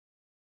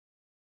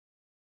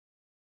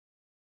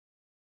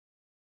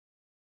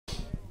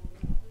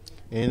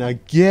And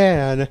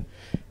again,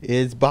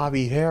 it's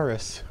Bobby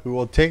Harris who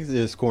will take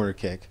this corner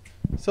kick.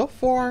 So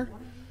far,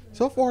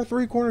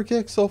 3 corner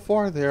kicks so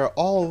far there.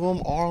 All of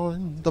them are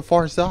on the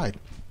far side.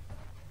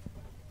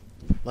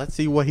 Let's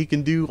see what he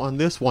can do on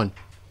this one.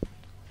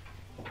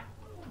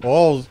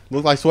 Oh,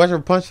 looked like Sweater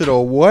punched it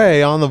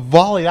away on the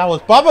volley. That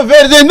was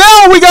Popovich, and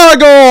now we got a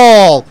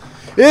goal!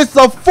 It's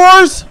the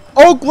first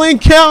Oakland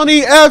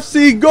County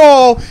FC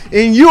goal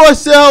in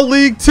USL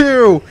League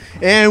 2,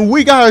 and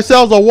we got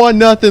ourselves a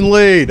 1-0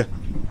 lead.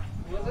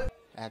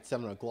 At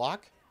 7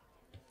 o'clock,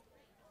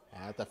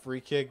 at the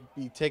free kick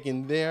be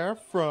taken there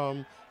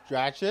from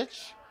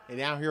Dracic, and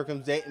now here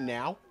comes Dayton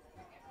now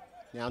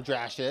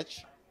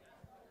Dracic.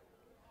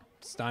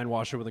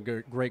 Steinwasser with a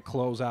great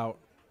closeout.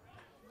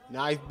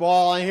 Nice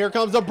ball, and here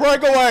comes the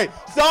breakaway.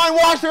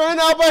 Steinwasser and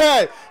up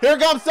ahead. Here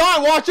comes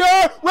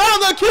Steinwasser,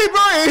 round the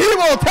keeper, and he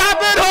will tap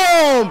it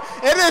home.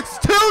 And it's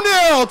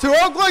 2-0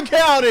 to Oakland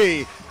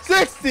County.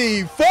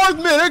 64th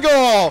minute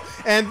goal.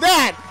 And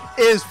that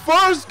is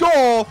first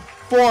goal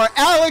for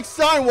Alex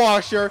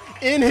Steinwasser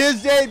in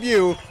his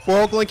debut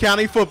for Oakland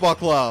County Football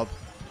Club.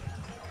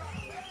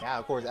 Yeah,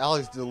 of course,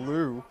 Alex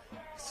DeLue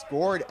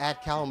scored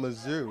at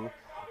Kalamazoo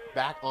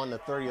back on the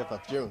 30th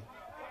of June.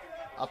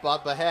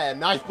 Up ahead.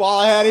 Nice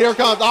ball ahead. Here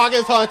comes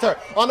August Hunter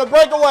on the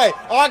breakaway.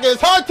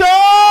 August Hunter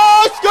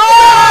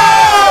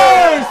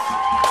scores!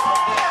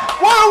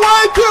 What a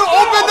way to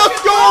open the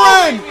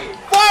scoring!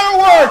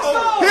 Fireworks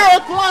here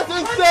at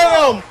Clemson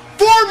Stadium.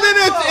 4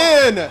 minutes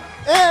in,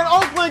 and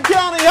Oakland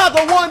County has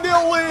a 1-0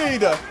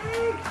 lead.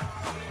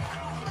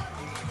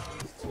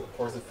 Of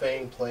course, the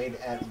Fame played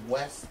at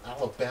West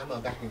Alabama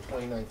back in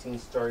 2019.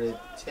 Started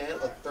 10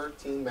 of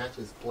 13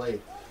 matches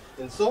played.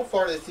 And so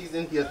far this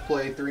season, he has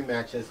played 3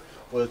 matches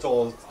with a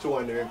total of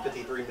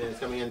 253 minutes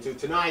coming into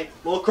tonight.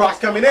 Little cross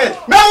coming in.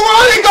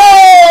 Malroney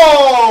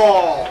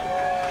goal!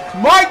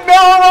 Mike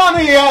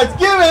Malroney has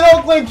given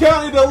Oakland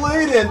County the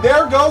lead, and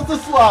there goes the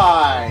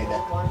slide.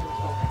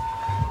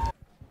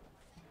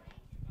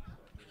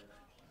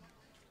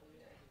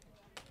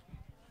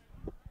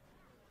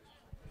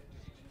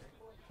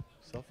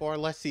 So far,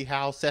 let's see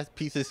how set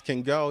pieces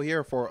can go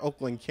here for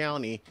Oakland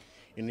County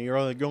in the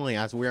early going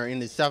as we are in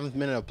the 7th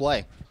minute of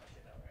play.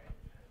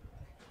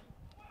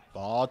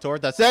 Ball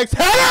toward the 6.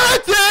 Header,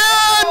 it's in!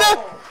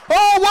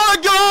 Oh, what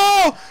a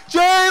goal!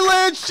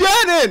 Jalen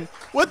Shannon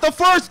with the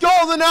first goal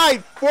of the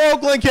night for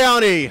Oakland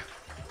County.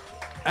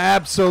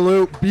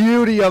 Absolute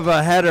beauty of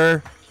a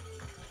header.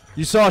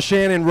 You saw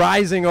Shannon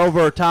rising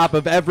over top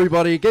of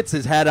everybody, gets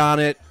his head on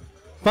it,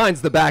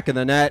 finds the back of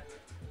the net.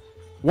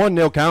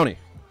 1-0 County.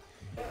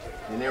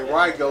 And then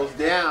Wright goes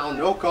down,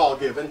 no call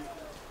given.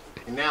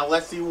 And now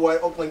let's see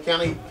what Oakland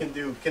County can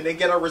do. Can they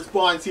get a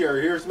response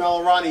here? Here's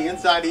Malroney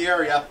inside the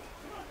area.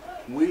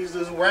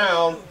 Weases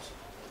around.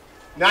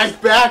 Nice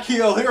back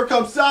heel. Here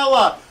comes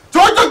Sala.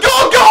 Towards the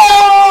goal!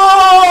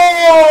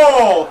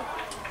 Goal!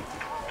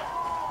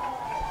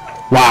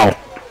 Wow.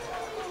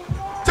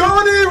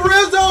 Tony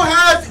Rizzo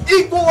has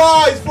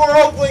equalized for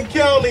Oakland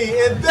County,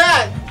 and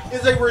that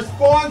is a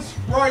response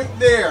right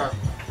there.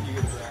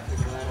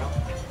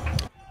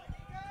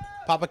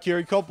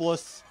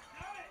 Papakirikopoulos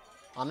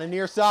on the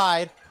near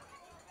side.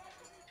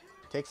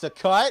 Takes a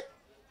cut.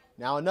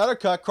 Now another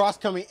cut. Cross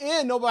coming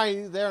in.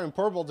 Nobody there in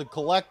purple to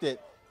collect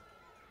it.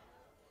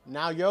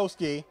 Now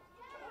Yoski.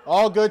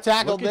 Oh, good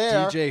tackle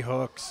there. Look at DJ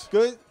Hooks.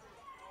 Good.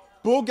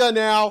 Buga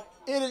now.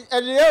 In the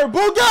air.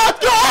 Buga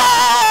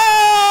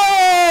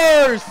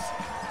scores!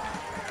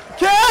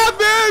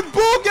 Kevin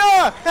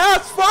Buga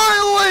has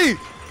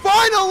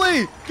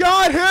finally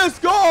got his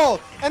goal.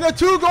 And a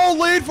 2-goal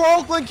lead for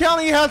Oakland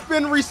County has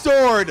been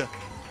restored.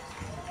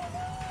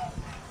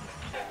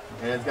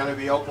 And it's going to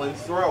be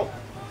Oakland's throw.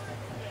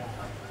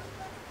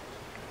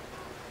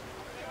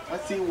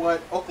 Let's see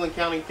what Oakland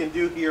County can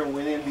do here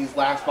within these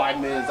last 5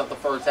 minutes of the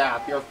first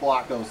half. Here's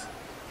Blacos.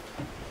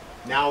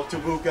 Now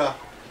Tabuka.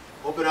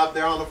 Open up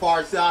there on the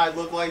far side.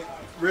 Look like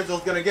Rizzo's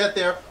going to get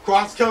there.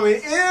 Cross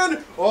coming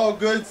in. Oh,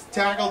 good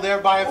tackle there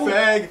by a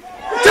Fag.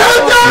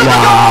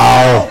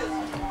 Wow.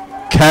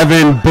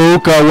 Kevin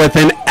Buka with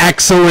an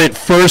excellent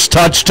first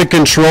touch to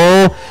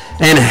control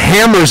and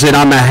hammers it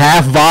on the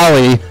half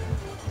volley.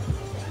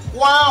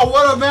 Wow,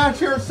 what a match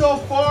here so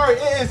far.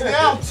 It is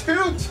now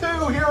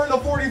 2-2 here in the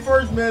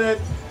 41st minute.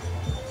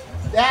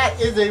 That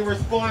is a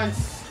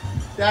response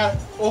that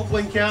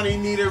Oakland County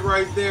needed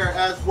right there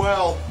as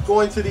well,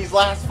 going to these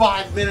last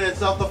 5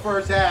 minutes of the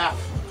first half.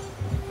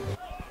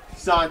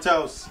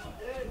 Santos,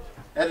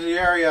 edge of the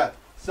area.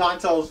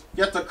 Santos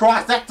gets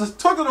across. That just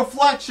took a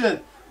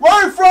deflection.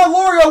 Right in front,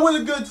 Loria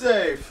with a good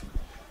save.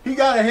 He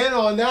got a hit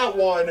on that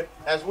one,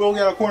 as we'll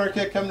get a corner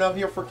kick coming up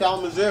here for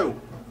Kalamazoo.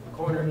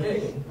 Corner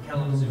kick,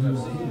 Kalamazoo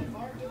FC.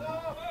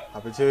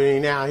 Opportunity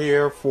now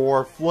here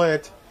for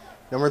Flint.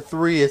 Number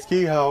 3 is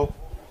Kehoe.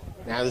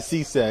 Now the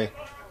Cisse.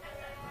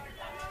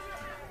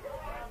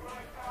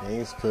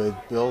 Things could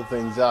build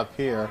things up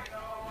here.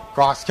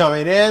 Cross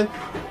coming in.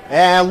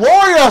 And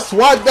Loria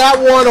swiped that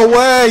one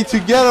away to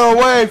get it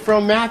away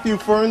from Matthew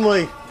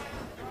Fernley.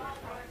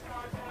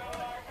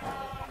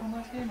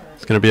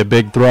 It's going to be a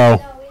big throw.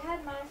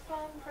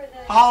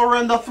 Holler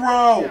in the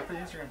throw.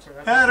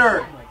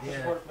 Header.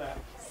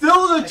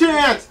 Still a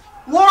chance.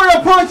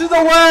 Loria punches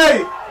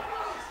away.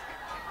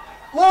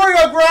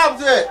 Loria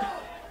grabs it.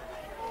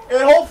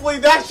 And hopefully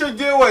that should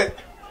do it.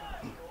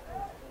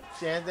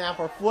 Chance now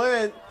for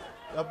Flint.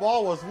 The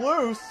ball was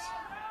loose.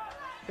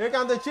 Here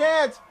comes the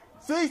chance.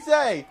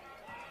 Cisse.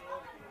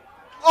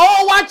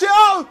 Oh, watch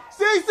out!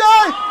 Cisse!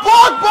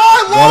 Blocked by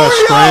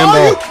Loria!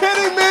 Are you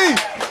kidding me?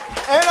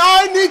 And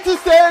I need to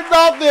say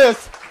about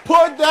this.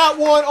 Put that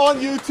one on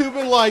YouTube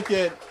and like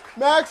it.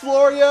 Max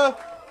Loria,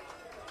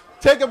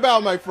 take a bow,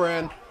 my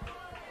friend.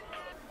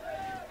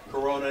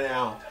 Corona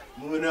now.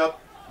 Moving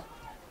up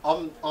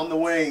on the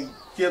wing.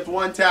 Gives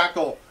one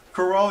tackle.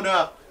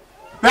 Corona.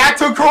 Back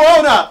to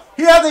Corona.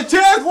 He has a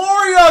chance.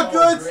 Loria,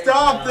 good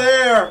stop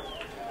there.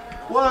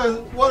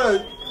 What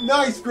a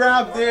nice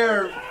grab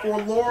there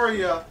for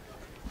Loria.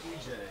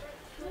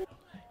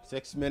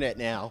 6 minutes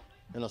now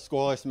in a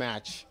scoreless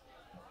match.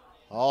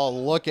 Oh,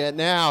 look at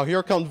now.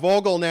 Here comes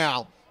Vogel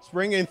now.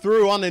 Springing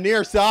through on the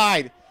near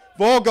side.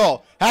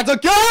 Vogel has a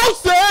goal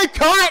save.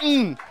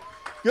 Cotton.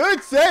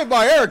 Good save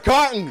by Eric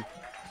Cotton.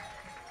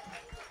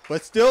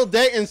 But still,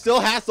 Dayton still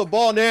has the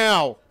ball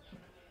now.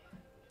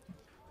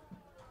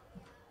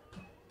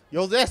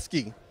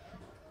 Yozeski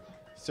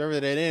serves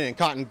it in and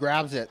Cotton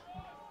grabs it.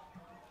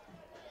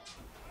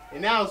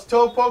 And now it's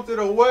toe poked it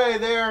away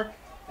there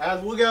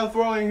as we got a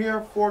throw in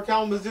here for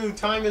Kalamazoo.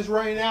 Time is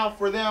running out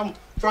for them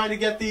trying to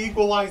get the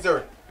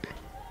equalizer.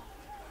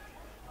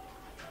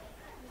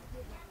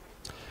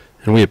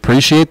 And we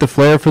appreciate the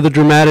flair for the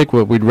dramatic,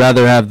 but we'd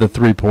rather have the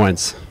 3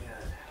 points.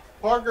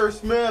 Parker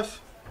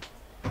Smith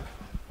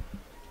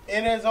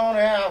in his own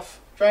half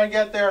trying to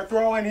get there.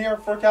 Throw in here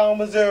for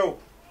Kalamazoo.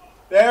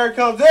 There it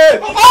comes in.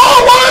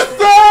 Oh, what a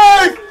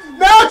save!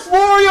 Max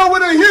Loria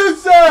with a huge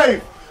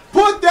save.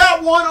 Put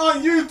that one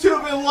on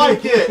YouTube and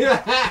like it.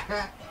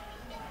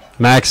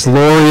 Max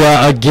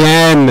Loria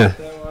again.